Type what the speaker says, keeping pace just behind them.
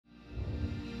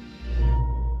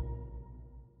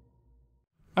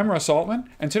I'm Russ Altman,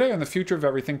 and today on The Future of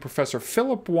Everything, Professor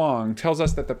Philip Wong tells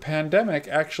us that the pandemic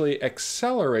actually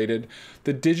accelerated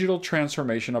the digital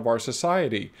transformation of our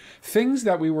society. Things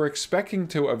that we were expecting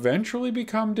to eventually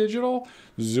become digital,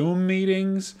 Zoom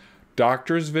meetings,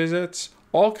 doctor's visits,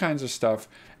 all kinds of stuff,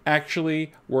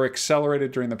 actually were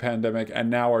accelerated during the pandemic and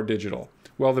now are digital.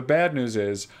 Well, the bad news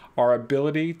is our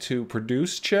ability to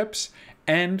produce chips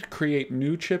and create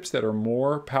new chips that are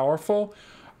more powerful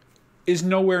is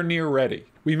nowhere near ready.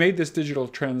 We made this digital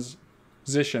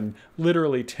transition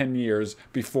literally 10 years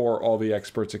before all the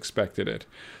experts expected it.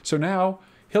 So now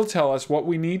he'll tell us what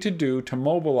we need to do to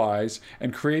mobilize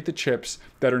and create the chips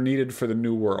that are needed for the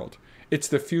new world. It's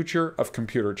the future of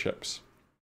computer chips.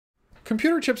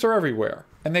 Computer chips are everywhere,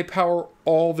 and they power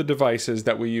all the devices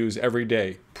that we use every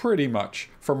day, pretty much,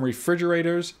 from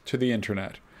refrigerators to the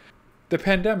internet. The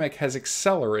pandemic has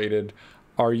accelerated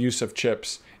our use of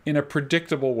chips in a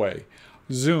predictable way.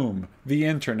 Zoom, the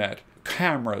internet,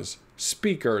 cameras,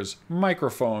 speakers,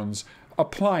 microphones,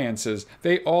 appliances,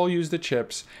 they all use the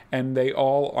chips, and they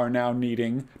all are now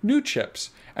needing new chips.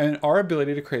 And our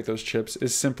ability to create those chips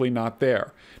is simply not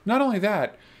there. Not only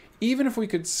that, even if we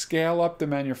could scale up the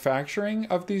manufacturing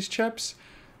of these chips,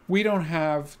 we don't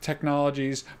have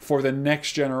technologies for the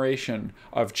next generation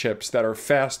of chips that are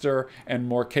faster and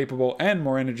more capable and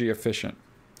more energy efficient.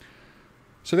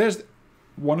 So there's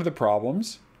one of the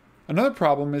problems. Another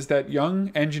problem is that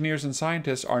young engineers and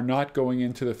scientists are not going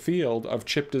into the field of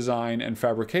chip design and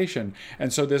fabrication.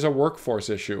 And so there's a workforce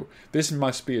issue. This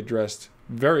must be addressed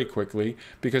very quickly,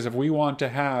 because if we want to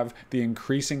have the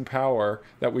increasing power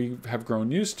that we have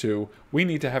grown used to, we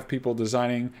need to have people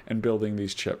designing and building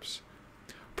these chips.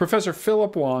 Professor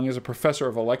Philip Wong is a professor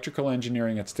of electrical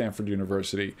engineering at Stanford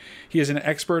University. He is an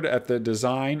expert at the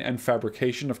design and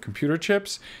fabrication of computer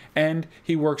chips, and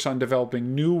he works on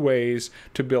developing new ways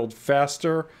to build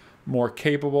faster, more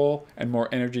capable, and more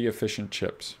energy efficient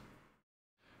chips.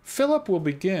 Philip will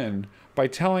begin by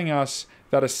telling us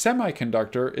that a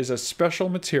semiconductor is a special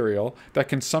material that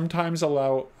can sometimes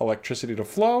allow electricity to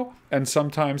flow, and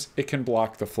sometimes it can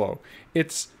block the flow.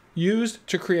 It's used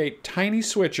to create tiny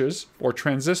switches or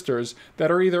transistors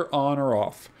that are either on or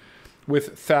off.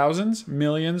 With thousands,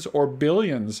 millions, or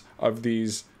billions of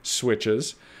these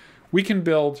switches, we can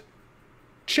build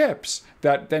chips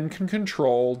that then can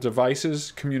control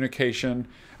devices, communication,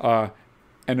 and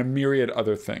a myriad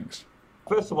other things.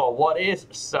 First of all, what is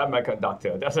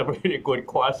semiconductor? That's a really good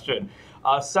question.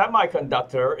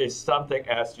 Semiconductor is something,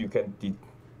 as you can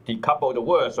decouple the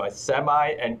words, right? Semi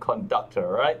and conductor,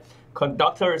 right?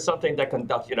 Conductor is something that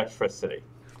conducts electricity,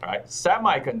 right?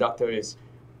 Semiconductor is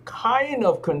kind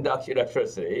of conducts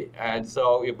electricity. And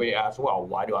so if we ask, well,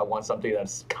 why do I want something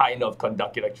that's kind of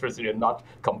conduct electricity and not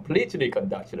completely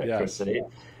conduct electricity?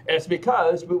 Yes. It's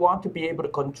because we want to be able to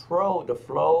control the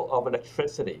flow of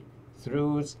electricity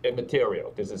through a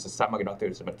material. This is a semiconductor,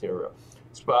 it's a material.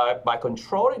 So by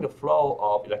controlling the flow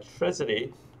of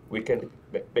electricity, we can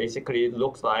basically, it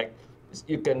looks like,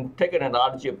 you can take an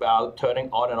analogy about turning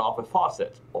on and off a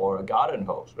faucet or a garden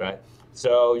hose, right?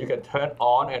 So you can turn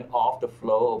on and off the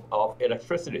flow of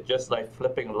electricity, just like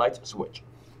flipping a light switch,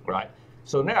 right?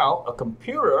 So now a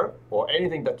computer or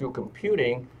anything that do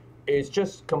computing is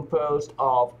just composed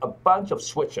of a bunch of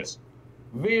switches,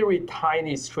 very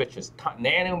tiny switches,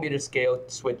 nanometer scale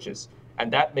switches, and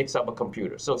that makes up a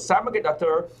computer. So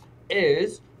semiconductor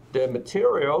is the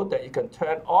material that you can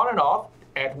turn on and off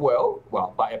at will,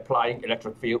 by applying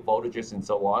electric field voltages and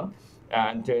so on,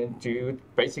 and to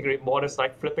basically more or less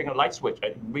like flipping a light switch,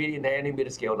 at really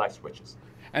nanometer scale light switches.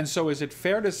 And so is it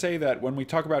fair to say that when we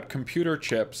talk about computer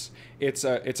chips, it's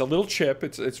a little chip,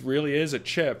 it really is a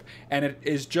chip, and it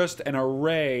is just an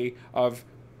array of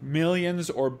millions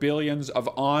or billions of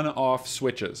on-off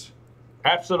switches?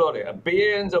 Absolutely,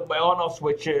 billions of on-off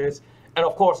switches, and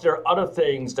of course there are other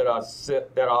things that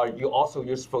are also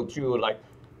useful too, like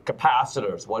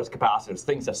capacitors. What is capacitors?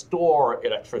 Things that store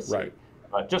electricity.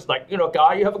 Right. Just like, you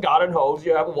have a garden hose,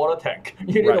 you have a water tank.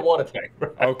 You need a water tank.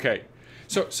 Right? Okay.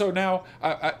 So now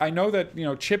I know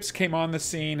that chips came on the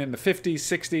scene in the 50s,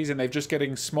 60s, and they're just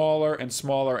getting smaller and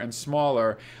smaller and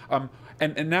smaller.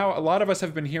 And now a lot of us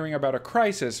have been hearing about a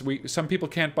crisis. Some people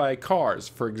can't buy cars,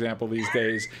 for example, these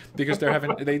days because they're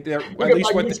having they're at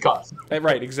least what cars.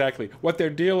 Right, exactly. What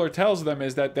their dealer tells them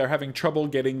is that they're having trouble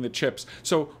getting the chips.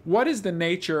 So what is the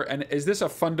nature, and is this a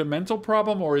fundamental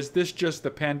problem, or is this just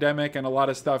the pandemic and a lot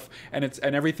of stuff, and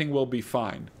everything will be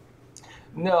fine?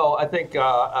 No, I think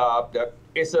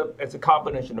it's a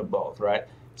combination of both, right?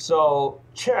 So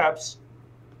chips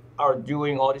are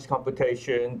doing all this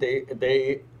computation.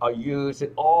 They are used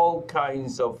in all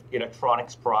kinds of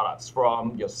electronics products,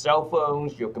 from your cell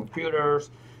phones, your computers,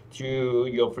 to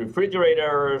your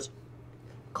refrigerators,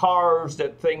 cars,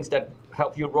 that things that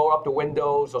help you roll up the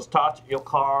windows or start your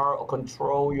car or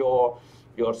control your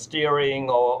steering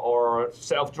or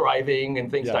self-driving and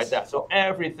things like that. So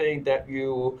everything that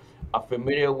you are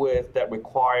familiar with that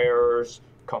requires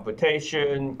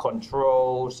computation,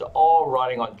 controls, all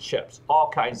running on chips, all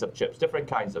kinds of chips, different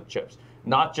kinds of chips,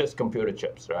 not just computer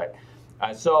chips, right?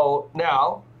 And so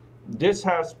now this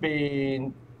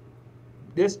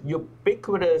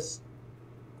ubiquitous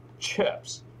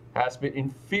chips has been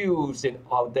infused in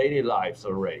our daily lives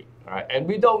already, right? And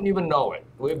we don't even know it.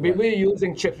 We're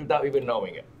using chips without even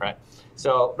knowing it, right?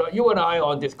 So you and I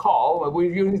on this call,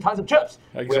 we're using tons of chips.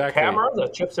 Exactly. We have cameras, the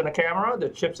chips in the camera, the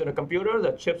chips in the computer,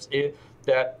 the chips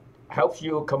that helps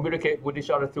you communicate with each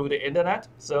other through the internet.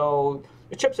 So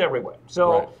the chips everywhere.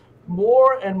 So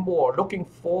more and more looking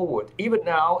forward, even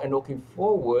now and looking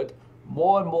forward,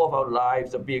 more and more of our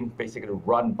lives are being basically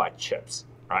run by chips,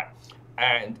 right?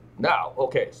 And now,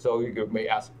 okay, so you may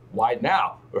ask, why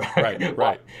now?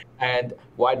 Right. And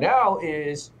why now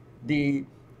is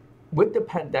with the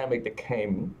pandemic that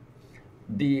came,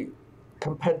 the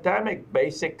pandemic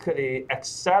basically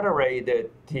accelerated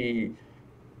the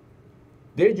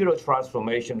digital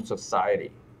transformation of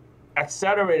society,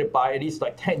 accelerated by at least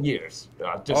like 10 years.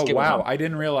 Oh, wow, I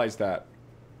didn't realize that.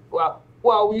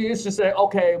 Well, we used to say,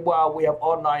 okay, well, we have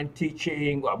online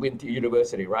teaching. Well, we went to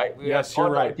university, right? Yes,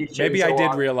 you're right. Maybe I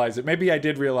did realize it. Maybe I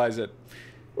did realize it.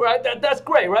 Right, that's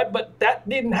great, right? But that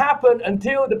didn't happen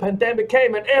until the pandemic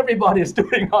came and everybody's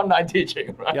doing online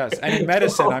teaching, right? Yes, and in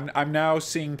medicine, I'm now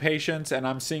seeing patients and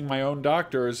I'm seeing my own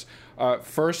doctors.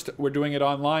 First, we're doing it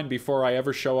online before I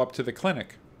ever show up to the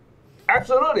clinic.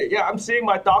 Absolutely, yeah. I'm seeing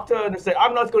my doctor and they say,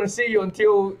 I'm not going to see you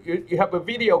until you have a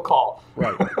video call.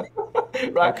 Right.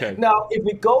 Right. Okay. Now, if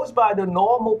it goes by the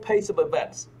normal pace of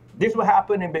events, this will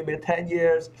happen in maybe 10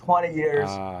 years, 20 years,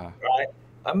 right?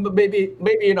 Maybe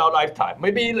in our lifetime.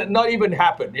 Maybe not even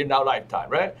happen in our lifetime,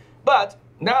 right? But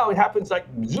now it happens like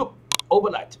zoom,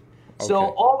 overnight. Okay.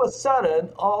 So all of a sudden,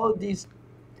 all these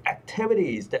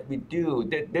activities that we do,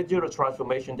 the digital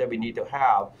transformation that we need to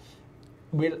have,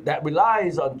 that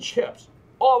relies on chips,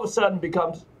 all of a sudden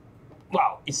becomes,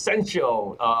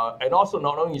 essential, and also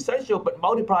not only essential, but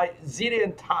multiplied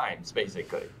zillion times,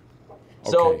 basically.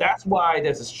 So that's why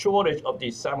there's a shortage of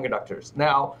these semiconductors.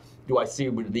 Now, do I see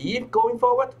relief going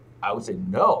forward? I would say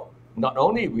no. Not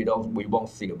only we won't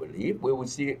see a relief, we will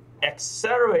see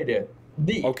accelerated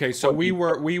need. Okay, so we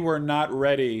were not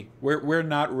ready. We're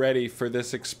not ready for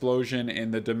this explosion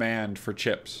in the demand for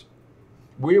chips.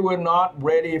 We were not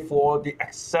ready for the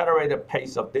accelerated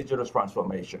pace of digital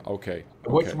transformation. Okay.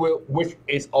 Which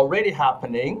is already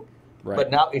happening,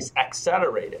 but now it's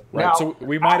accelerated. Right. Now, so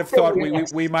we might have thought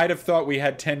we might have thought we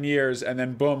had 10 years, and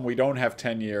then boom, we don't have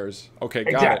 10 years. Okay,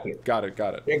 got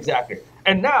it. Exactly.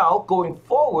 And now going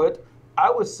forward, I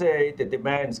would say the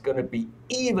demand is going to be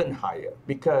even higher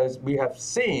because we have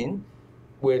seen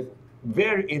within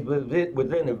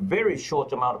a very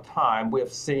short amount of time, we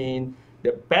have seen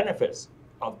the benefits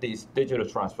of this digital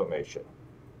transformation.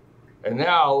 And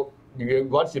now,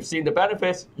 once you've seen the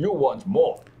benefits, you want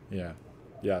more. Yeah.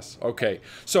 Yes. Okay.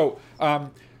 So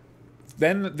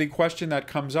then the question that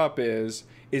comes up is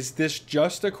this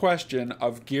just a question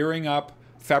of gearing up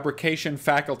fabrication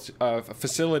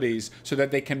facilities so that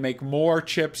they can make more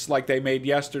chips like they made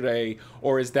yesterday,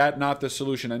 or is that not the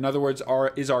solution? In other words,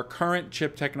 is our current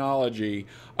chip technology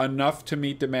enough to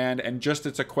meet demand and just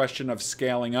it's a question of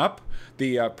scaling up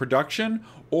the production,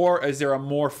 or is there a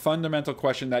more fundamental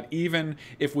question that even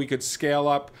if we could scale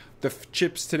up, the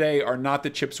chips today are not the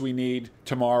chips we need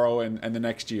tomorrow and the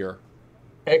next year?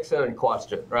 Excellent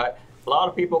question, right? A lot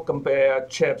of people compare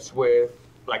chips with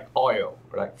like oil,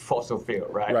 like fossil fuel,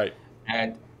 right? Right.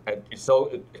 And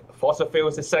so fossil fuel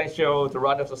is essential to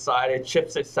run a society.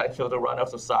 Chips is essential to run a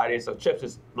society. So chips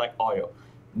is like oil.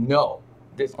 No,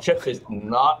 this chips is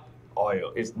not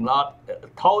oil. It's not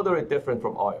totally different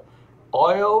from oil.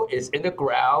 Oil is in the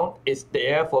ground. It's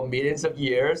there for millions of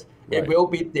years. Right. It will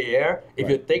be there. If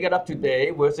you take it up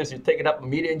today versus you take it up a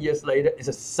million years later, it's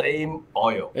the same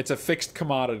oil. It's a fixed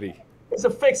commodity. It's a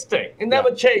fixed thing. It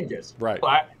never changes. Right.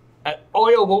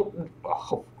 Oil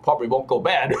probably won't go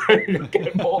bad. You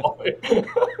get more oil.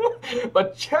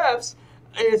 But chips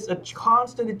is a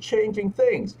constantly changing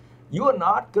things. You are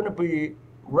not going to be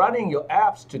running your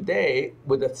apps today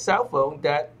with a cell phone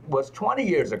that was 20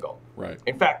 years ago. Right.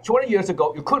 In fact, 20 years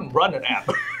ago, you couldn't run an app.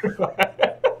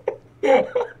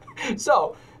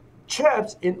 So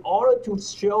chips, in order to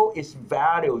show its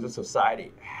value to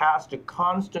society, has to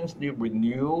constantly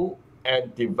renew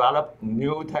and develop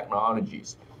new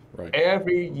technologies. Right.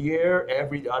 Every year,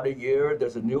 every other year,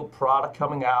 there's a new product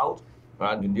coming out,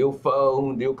 a new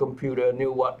phone, new computer,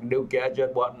 new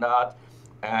gadget, whatnot,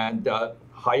 and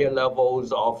higher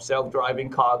levels of self-driving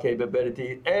car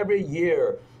capability. Every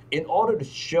year, in order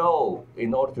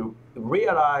to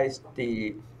realize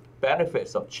the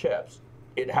benefits of chips,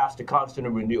 it has to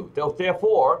constantly renew.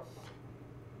 Therefore,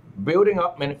 building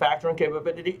up manufacturing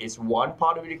capability is one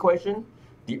part of the equation.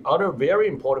 The other very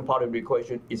important part of the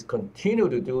equation is continue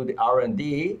to do the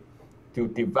R&D to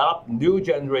develop new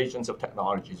generations of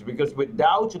technologies. Because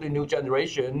without the new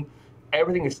generation,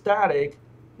 everything is static.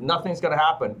 Nothing's going to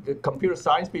happen. The computer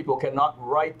science people cannot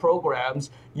write programs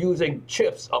using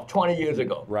chips of 20 years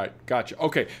ago. Right. Gotcha.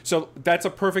 Okay. So that's a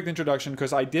perfect introduction,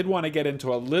 because I did want to get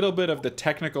into a little bit of the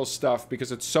technical stuff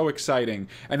because it's so exciting.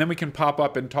 And then we can pop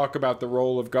up and talk about the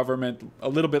role of government a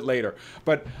little bit later.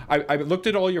 But I looked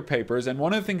at all your papers, and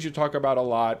one of the things you talk about a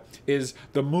lot is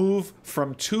the move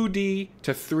from 2D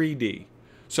to 3D.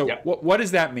 So Yeah. what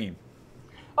does that mean?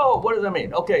 Oh, what does that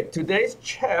mean? Okay, today's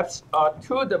chips are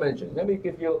two dimensions. Let me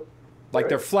give you. Like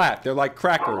they're flat. They're like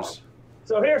crackers.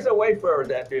 So here's a wafer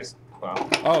that is. Well,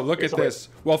 oh, look at this.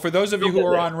 Well, for those of you who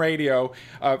are on radio,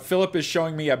 Philip is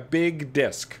showing me a big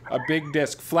disc,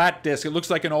 flat disc. It looks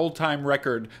like an old-time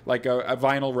record, like a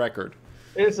vinyl record.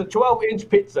 It's a 12-inch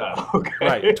pizza. Okay.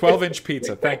 Right, 12-inch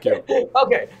pizza. Thank you.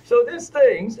 Okay, so these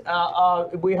things,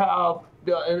 we have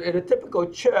in a typical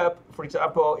chip, for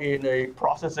example, in a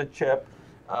processor chip,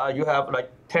 you have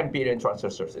like 10 billion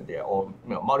transistors in there, or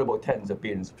multiple tens of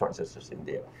billions of transistors in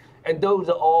there. And those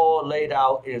are all laid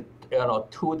out in a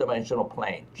two-dimensional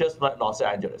plane, just like Los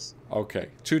Angeles. Okay,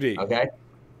 2D. Okay.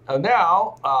 And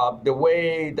now, the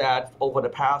way that over the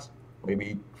past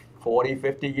maybe 40,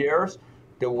 50 years,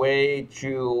 the way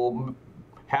to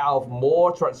have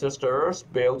more transistors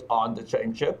built on the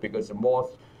same chip, because the more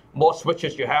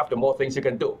switches you have, the more things you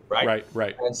can do, right? Right,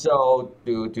 right. And so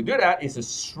to do that is to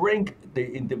shrink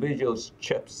the individual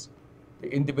chips, the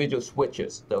individual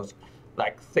switches. Those,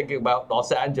 like thinking about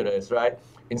Los Angeles, right?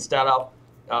 Instead of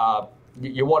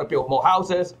you want to build more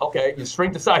houses, okay, you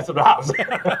shrink the size of the house.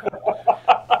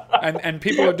 and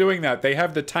people are doing that. They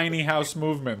have the tiny house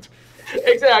movement.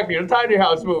 Exactly, the tiny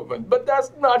house movement. But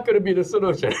that's not going to be the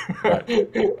solution. Right.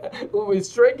 When we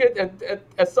shrink it,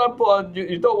 at some point,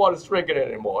 you don't want to shrink it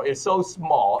anymore. It's so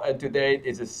small, and today it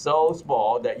is so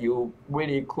small that you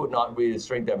really could not really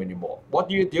shrink them anymore. What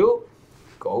do?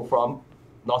 Go from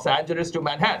Los Angeles to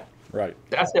Manhattan. Right.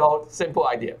 That's the whole simple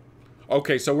idea.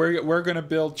 Okay, so we're going to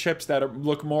build chips that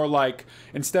look more like,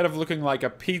 instead of looking like a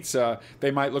pizza,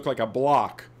 they might look like a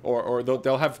block, or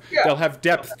they'll have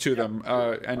depth to them.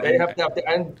 They have depth,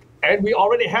 and we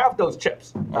already have those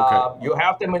chips. Okay. You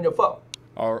have them in your phone.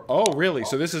 Oh, really?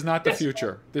 So this is not the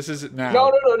future. This is it now.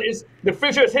 No. The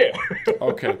future is here.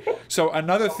 Okay. So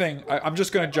another thing, I'm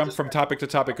just going to jump from topic to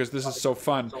topic because this is so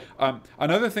fun.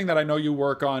 Another thing that I know you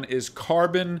work on is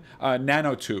carbon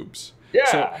nanotubes.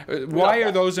 Yeah. So why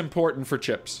are those important for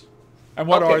chips? And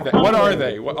what are they? What are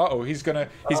they? Uh-oh, he's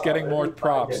getting more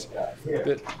props.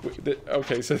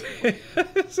 Okay,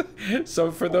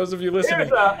 so for those of you listening,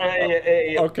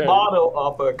 here's a model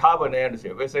of a carbon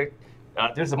nanotube.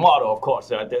 This is a model, of course.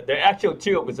 The actual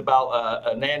tube is about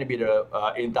a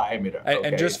nanometer in diameter.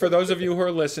 And just for those of you who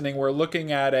are listening, we're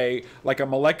looking at a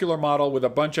molecular model with a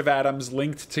bunch of atoms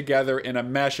linked together in a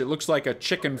mesh. It looks like a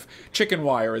chicken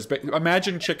wire.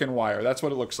 Imagine chicken wire. That's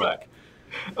what it looks like.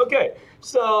 Okay,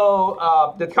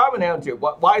 so the carbon nanotube.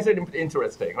 Why is it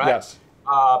interesting, right? Yes.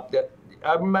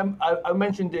 I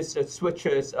mentioned this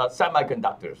switches,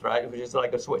 semiconductors, right? Which is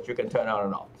like a switch you can turn on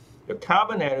and off. The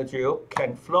carbon nanotube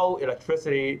can flow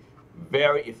electricity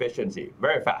very efficiently,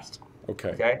 very fast.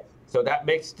 Okay. So that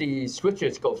makes the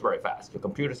switches go very fast. The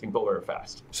computers can go very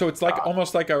fast. So it's like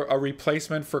almost like a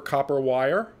replacement for copper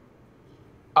wire?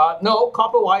 No,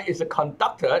 copper wire is a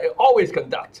conductor. It always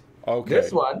conducts. Okay.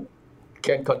 This one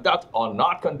can conduct or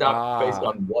not conduct based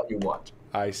on what you want.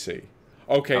 I see.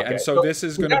 Okay, and so this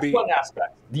is going to be... That's one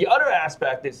aspect. The other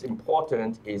aspect that's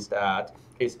important is that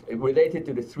it's related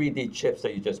to the 3D chips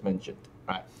that you just mentioned.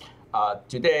 Right?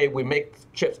 Today, we make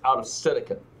chips out of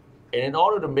silicon. And in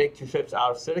order to make chips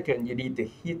out of silicon, you need to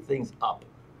heat things up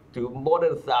to more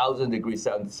than 1,000 degrees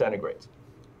centigrade.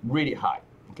 Really high,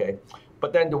 okay?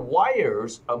 But then the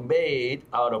wires are made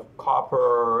out of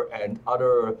copper and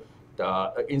other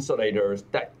insulators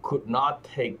that could not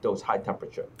take those high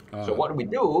temperature. So what we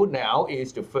do now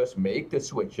is to first make the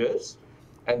switches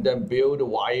and then build the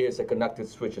wires that connect the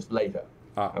switches later.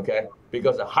 Okay?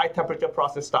 Because the high temperature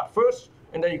process starts first,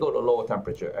 and then you go to lower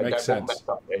temperature, and that won't mess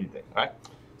up anything, right?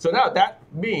 So now that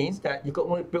means that you can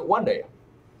only build one layer.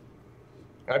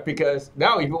 Right? Because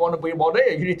now if you want to build more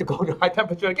layer, you need to go to high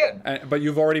temperature again. But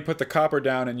you've already put the copper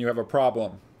down and you have a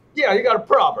problem. Yeah, you got a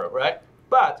problem, right?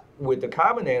 But with the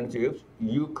carbon nanotubes,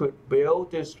 you could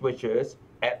build the switches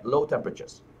at low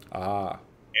temperatures.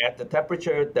 At the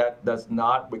temperature that does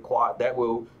not require, that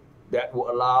will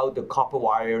allow the copper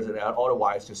wires and all the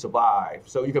wires to survive.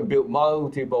 So you can build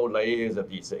multiple layers of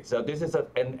these things. So this is an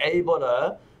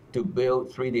enabler to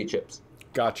build 3D chips.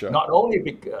 Gotcha. Not only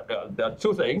because there are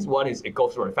two things. One is it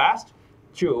goes very fast.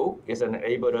 Two is an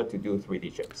enabler to do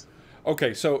 3D chips.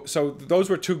 Okay, so those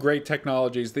were two great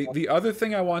technologies. The other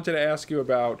thing I wanted to ask you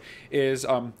about is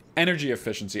energy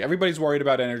efficiency. Everybody's worried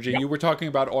about energy. Yep. You were talking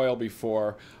about oil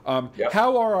before. Yep.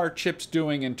 How are our chips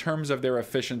doing in terms of their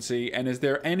efficiency? And is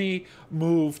there any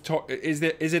move to, is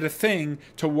it a thing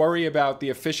to worry about the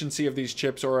efficiency of these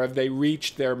chips, or have they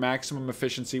reached their maximum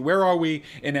efficiency? Where are we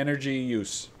in energy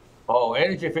use? Oh,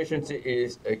 energy efficiency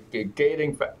is a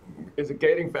gating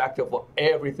factor for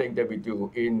everything that we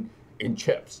do in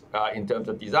chips, in terms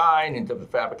of design, in terms of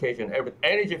fabrication.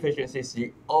 Energy efficiency is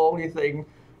the only thing,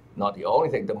 not the only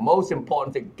thing, the most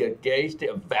important thing to gauge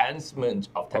the advancement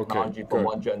of technology from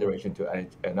one generation to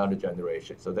another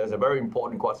generation. So there's a very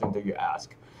important question that you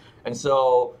ask. And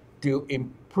so to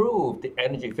improve the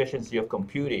energy efficiency of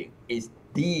computing is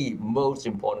the most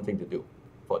important thing to do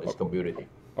for this community.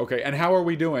 Okay, and how are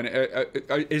we doing?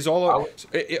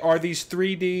 Are these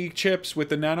 3D chips with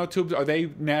the nanotubes, are they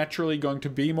naturally going to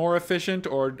be more efficient,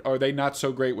 or are they not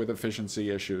so great with efficiency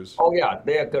issues? Oh yeah,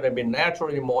 they are going to be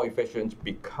naturally more efficient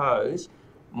because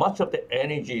much of the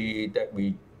energy that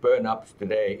we burn up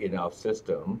today in our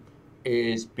system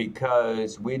is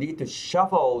because we need to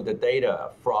shuffle the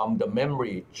data from the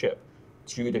memory chip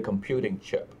to the computing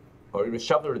chip. Or you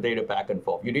shuffle the data back and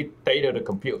forth. You need data to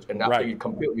compute, and after you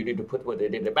compute, you need to put the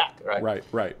data back, right?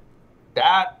 Right.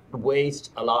 That wastes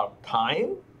a lot of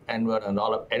time and a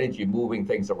lot of energy moving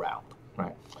things around,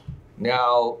 right?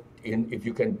 Now, if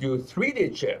you can do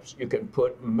 3D chips, you can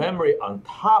put memory on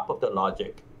top of the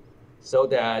logic, so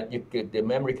that the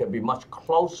memory can be much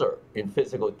closer in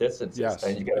physical distances,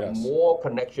 and you get more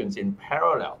connections in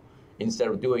parallel, instead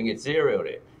of doing it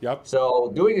serially. Yep.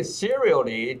 So doing it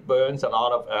serially burns a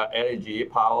lot of energy,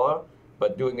 power,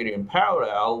 but doing it in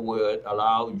parallel would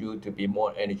allow you to be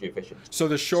more energy efficient. So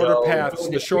the shorter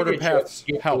paths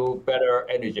help. Better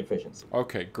energy efficiency.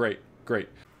 Okay, great.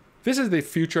 This is the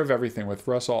Future of Everything with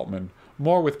Russ Altman.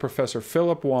 More with Professor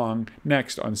Philip Wong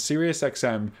next on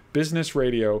SiriusXM Business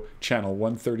Radio, Channel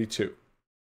 132.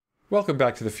 Welcome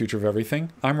back to the Future of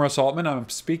Everything. I'm Russ Altman. I'm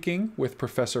speaking with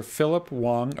Professor Philip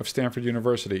Wong of Stanford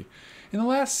University. In the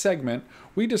last segment,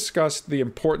 we discussed the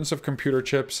importance of computer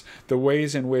chips, the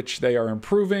ways in which they are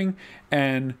improving,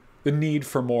 and the need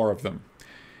for more of them.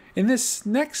 In this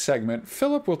next segment,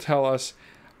 Philip will tell us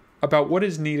about what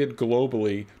is needed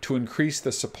globally to increase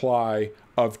the supply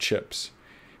of chips.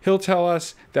 He'll tell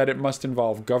us that it must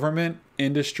involve government,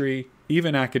 industry,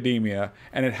 even academia,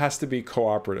 and it has to be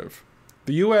cooperative.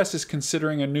 The U.S. is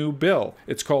considering a new bill.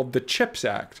 It's called the CHIPS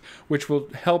Act, which will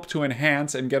help to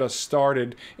enhance and get us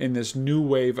started in this new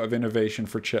wave of innovation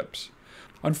for chips.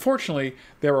 Unfortunately,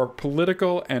 there are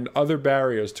political and other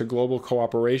barriers to global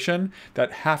cooperation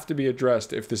that have to be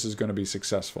addressed if this is going to be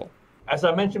successful. As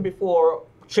I mentioned before,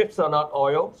 chips are not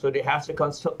oil, so they have to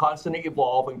constantly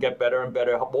evolve and get better and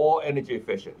better, more energy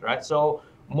efficient, right? So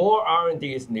more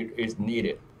R&D is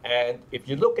needed. And if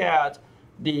you look at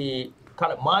the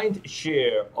kind of mind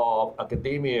share of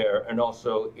academia and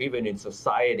also even in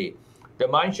society, the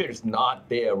mind share is not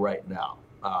there right now.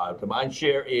 The mind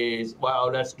share is,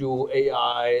 well, let's do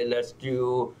AI, let's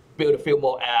build a few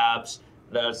more apps,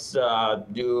 let's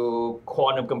do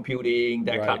quantum computing,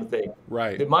 that kind of thing.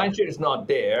 Right. The mind share is not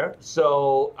there.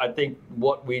 So I think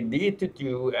what we need to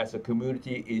do as a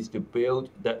community is to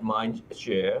build that mind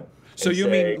share. So you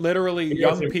mean literally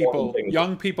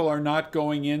young people are not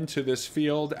going into this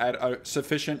field at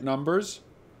sufficient numbers?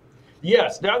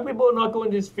 Yes, young people are not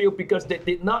going to this field because they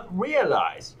did not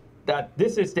realize that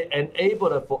this is the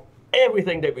enabler for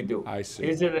everything that we do. I see.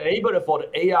 It's an enabler for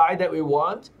the AI that we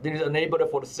want. It is an enabler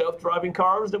for the self-driving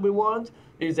cars that we want.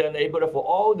 It is an enabler for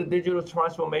all the digital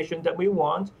transformation that we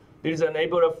want. It is an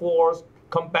enabler for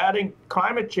combating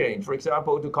climate change. For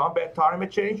example, to combat climate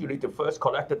change, you need to first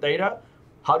collect the data.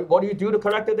 What do you do to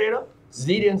collect the data?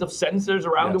 Zillions of sensors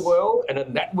around the world and a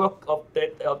network of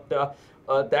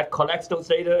that collects those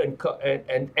data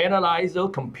and analyze those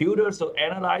computers to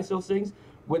analyze those things.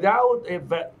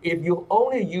 If you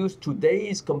only use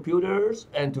today's computers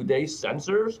and today's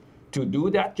sensors, to do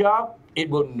that job, it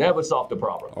will never solve the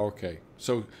problem. Okay.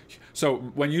 So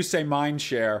when you say mind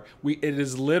share, it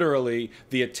is literally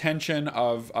the attention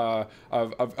of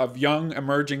young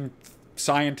emerging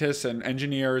scientists and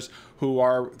engineers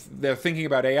they're thinking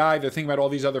about AI, they're thinking about all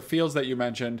these other fields that you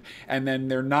mentioned, and then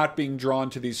they're not being drawn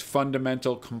to these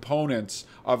fundamental components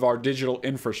of our digital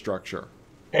infrastructure.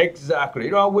 Exactly.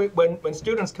 You know, when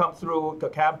students come through the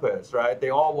campus, right, they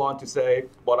all want to say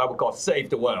what I would call save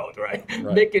the world, right?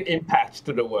 Make an impact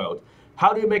to the world.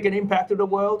 How do you make an impact to the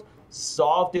world?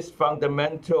 Solve this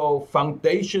foundational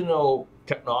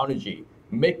technology.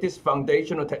 Make this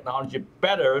foundational technology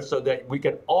better so that we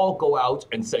can all go out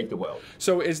and save the world.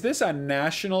 So is this a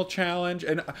national challenge?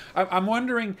 And I'm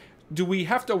wondering, do we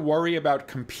have to worry about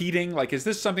competing? Like, is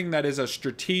this something that is a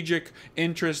strategic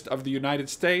interest of the United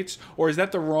States, or is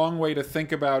that the wrong way to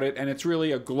think about it and it's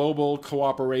really a global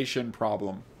cooperation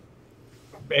problem?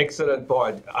 Excellent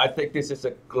point. I think this is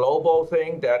a global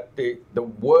thing that the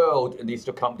world needs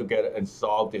to come together and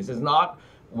solve this. It's not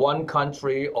one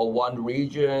country or one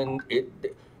region.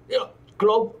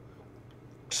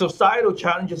 Societal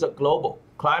challenges are global.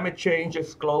 Climate change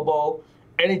is global.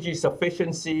 Energy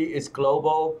sufficiency is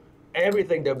global.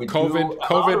 Everything that we do.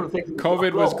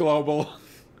 COVID was global.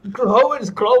 COVID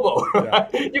is global. Right?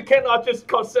 Yeah. You cannot just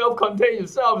self-contain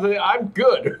yourself and say, I'm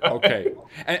good. Okay.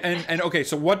 And okay,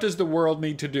 so what does the world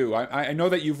need to do? I know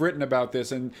that you've written about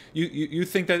this, and you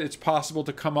think that it's possible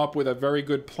to come up with a very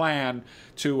good plan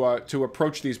to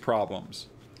approach these problems.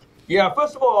 Yeah,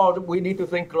 first of all, we need to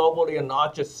think globally and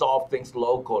not just solve things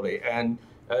locally. And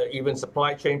even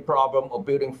supply chain problem or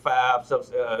building fabs,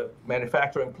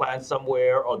 manufacturing plants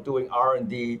somewhere or doing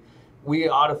R&D, we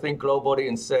ought to think globally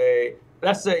and say,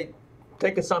 let's say,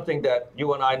 take something that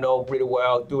you and I know pretty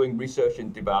well, doing research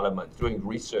and development, doing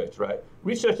research, right?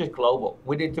 Research is global.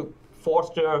 We need to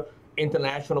foster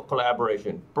international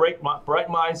collaboration. Bright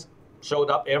minds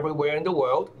showed up everywhere in the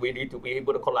world. We need to be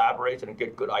able to collaborate and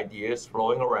get good ideas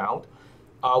flowing around.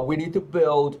 We need to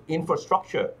build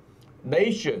infrastructure.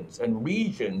 Nations and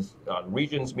regions,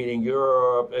 regions meaning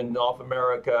Europe and North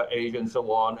America, Asia, and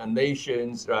so on, and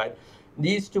nations, right,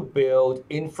 needs to build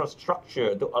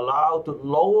infrastructure to allow to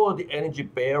lower the energy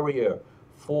barrier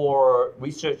for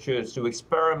researchers to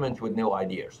experiment with new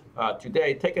ideas.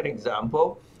 Today, take an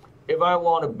example. If I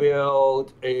want to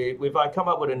if I come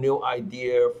up with a new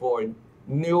idea for a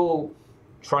new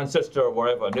transistor or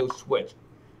whatever, a new switch,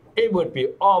 it would be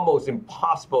almost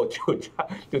impossible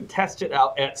to test it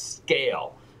out at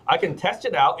scale. I can test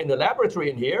it out in the laboratory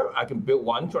in here. I can build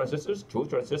 1 transistor, 2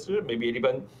 transistors, maybe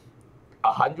even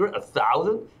 100,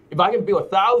 1,000. If I can build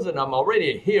 1,000, I'm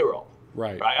already a hero.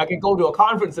 Right. I can go to a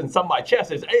conference and thumb my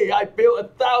chest and say, hey, I built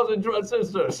 1,000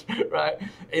 transistors, right,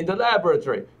 in the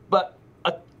laboratory. But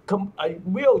a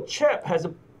real chip has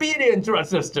 1 billion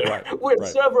transistors with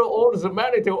several orders of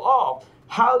magnitude off.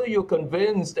 How do you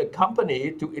convince the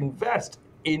company to invest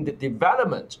in the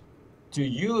development to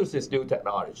use this new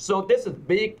technology? So this is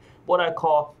big, what I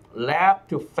call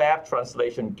lab-to-fab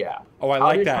translation gap. Oh, I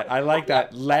like that. I like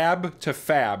that.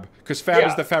 Lab-to-fab, because fab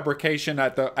is the fabrication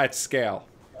at scale.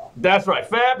 That's right.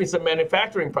 Fab is a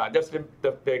manufacturing plant. That's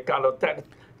the kind of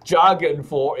jargon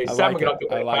for a semiconductor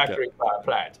manufacturing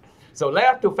plant. So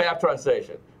lab-to-fab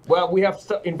translation. Well, we have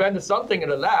invented something in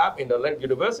the lab, in the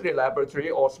university laboratory,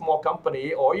 or small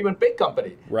company, or even big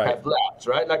company have labs,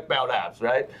 right? Like Bell Labs,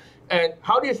 right? And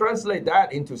how do you translate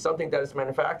that into something that is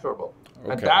manufacturable?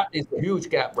 Okay. And that is a huge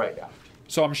gap right now.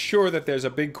 So I'm sure that there's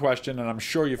a big question, and I'm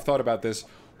sure you've thought about this.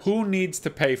 Who needs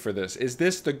to pay for this? Is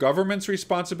this the government's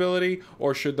responsibility,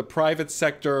 or should the private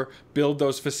sector build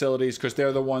those facilities because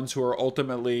they're the ones who are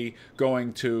ultimately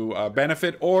going to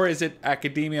benefit? Or is it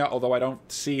academia, although I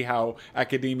don't see how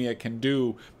academia can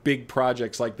do big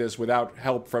projects like this without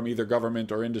help from either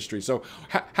government or industry? So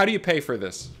how do you pay for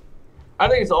this? I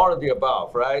think it's all of the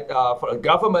above, right? For the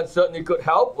government certainly could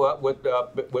help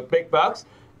with big bucks.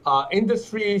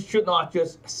 Industry should not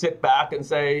just sit back and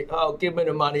say, "Oh, give me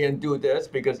the money and do this,"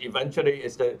 because eventually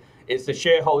it's the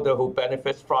shareholder who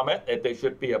benefits from it, and they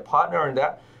should be a partner in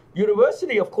that.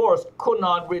 University, of course, could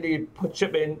not really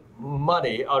chip in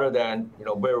money other than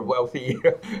very wealthy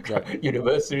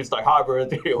universities like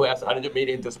Harvard, who has 100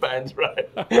 million to spend, right?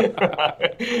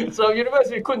 So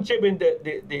university couldn't chip in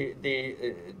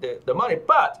the money,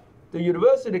 but the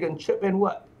university can chip in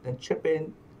what? Can chip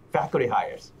in faculty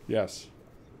hires. Yes.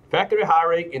 Faculty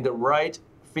hiring in the right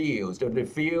fields, the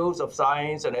fields of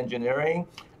science and engineering,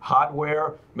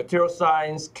 hardware, material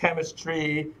science,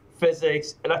 chemistry,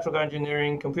 physics, electrical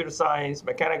engineering, computer science,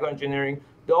 mechanical engineering,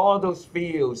 all those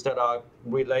fields that are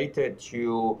related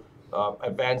to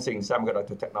advancing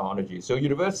semiconductor technology. So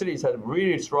universities have a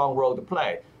really strong role to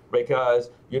play. because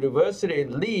university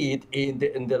lead in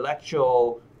the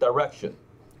intellectual direction.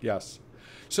 Yes.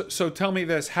 So tell me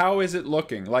this, how is it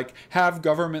looking? Like, have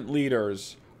government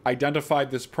leaders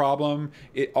identified this problem?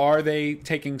 Are they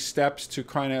taking steps to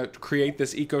kind of create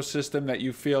this ecosystem that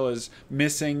you feel is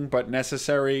missing but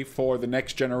necessary for the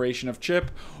next generation of chip?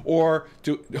 Or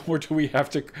do we have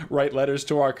to write letters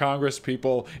to our Congress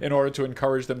people in order to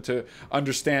encourage them to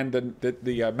understand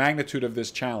the magnitude of this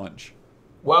challenge?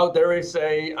 Well, there is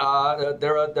a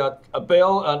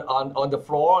bill on the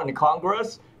floor in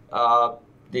Congress.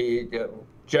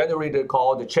 Generally they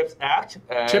call the CHIPS Act.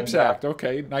 And, CHIPS Act,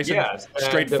 okay, nice yes, and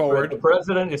straightforward. The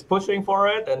president is pushing for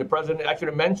it, and the president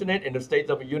actually mentioned it in the State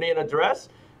of the Union address.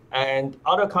 And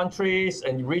other countries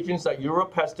and regions like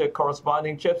Europe has the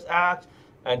corresponding CHIPS Act,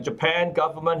 and Japan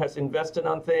government has invested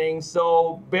on things.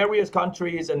 So various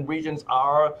countries and regions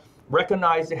have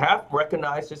recognized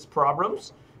its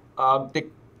problems. The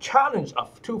challenge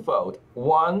of twofold.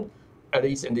 One, at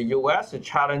least in the U.S., the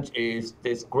challenge is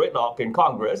this gridlock in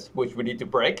Congress, which we need to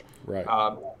break. Right.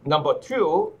 Number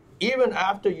two, even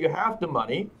after you have the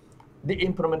money, the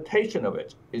implementation of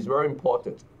it is very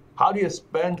important. How do you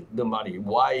spend the money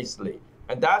wisely?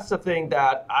 And that's the thing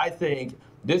that I think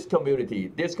this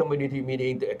community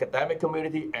meaning the academic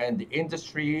community and the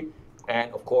industry,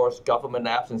 and of course government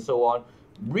apps and so on,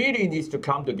 really needs to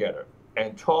come together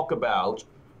and talk about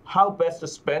how best to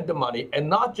spend the money, and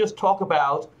not just talk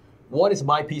about what is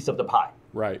my piece of the pie?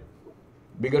 Right.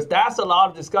 Because that's a lot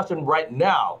of discussion right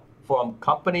now from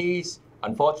companies,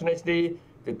 unfortunately,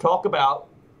 to talk about,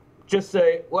 just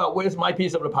say, well, where's my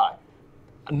piece of the pie?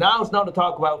 Now it's not to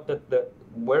talk about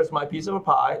where's my piece of the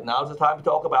pie. Now's the time to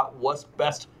talk about what's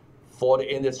best for the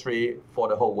industry, for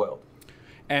the whole world.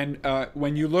 And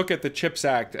when you look at the CHIPS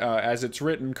Act as it's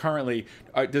written currently,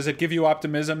 does it give you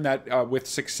optimism that with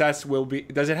success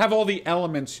does it have all the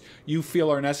elements you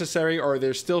feel are necessary, or are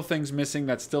there still things missing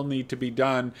that still need to be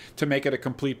done to make it a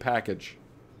complete package?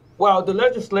 Well, the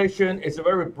legislation is a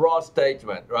very broad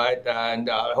statement, right? And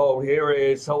here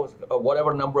is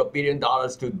whatever number of $1 billion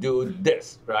to do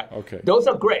this, right? Okay. Those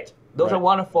are great. Those right. are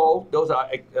wonderful. Those are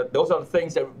the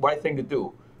things that right thing to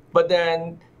do. But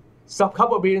then some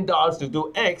couple of $1 billion to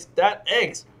do X, that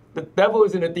X, the devil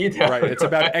is in the detail. Right, it's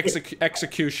about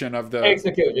execution of the...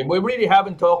 Execution. We really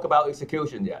haven't talked about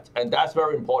execution yet, and that's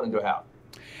very important to have.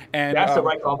 And that's the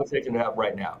right conversation to have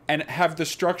right now. And have the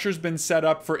structures been set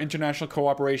up for international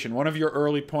cooperation? One of your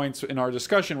early points in our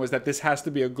discussion was that this has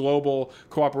to be a global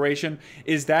cooperation.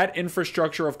 Is that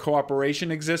infrastructure of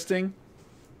cooperation existing?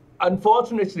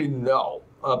 Unfortunately, no,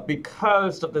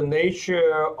 because of the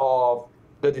nature of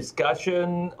the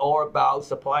discussion or about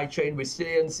supply chain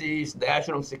resiliencies,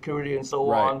 national security, and so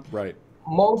on. Right.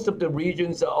 Most of the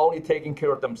regions are only taking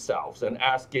care of themselves and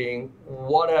asking,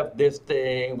 what have this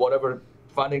thing, whatever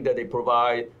funding that they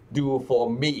provide, do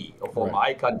for me, or for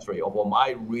my country, or for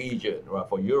my region, or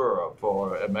for Europe,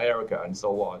 for America, and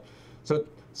so on.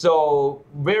 So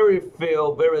very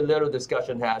little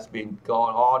discussion has been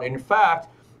going on. In fact,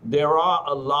 there are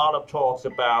a lot of talks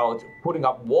about putting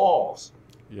up walls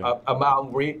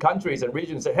among countries and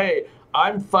regions. Say, hey,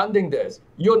 I'm funding this.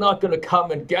 You're not going to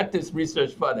come and get this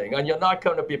research funding, and you're not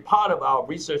going to be part of our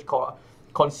research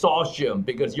consortium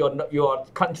because you're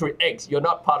country X. You're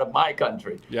not part of my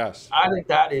country. Yes. I think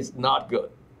that is not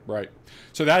good. Right.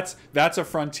 So that's a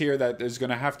frontier that is going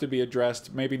to have to be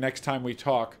addressed maybe next time we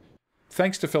talk.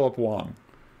 Thanks to Philip Wong.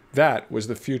 That was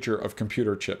the future of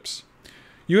computer chips.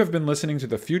 You have been listening to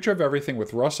The Future of Everything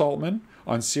with Russ Altman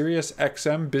on Sirius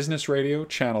XM Business Radio,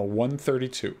 Channel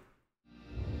 132.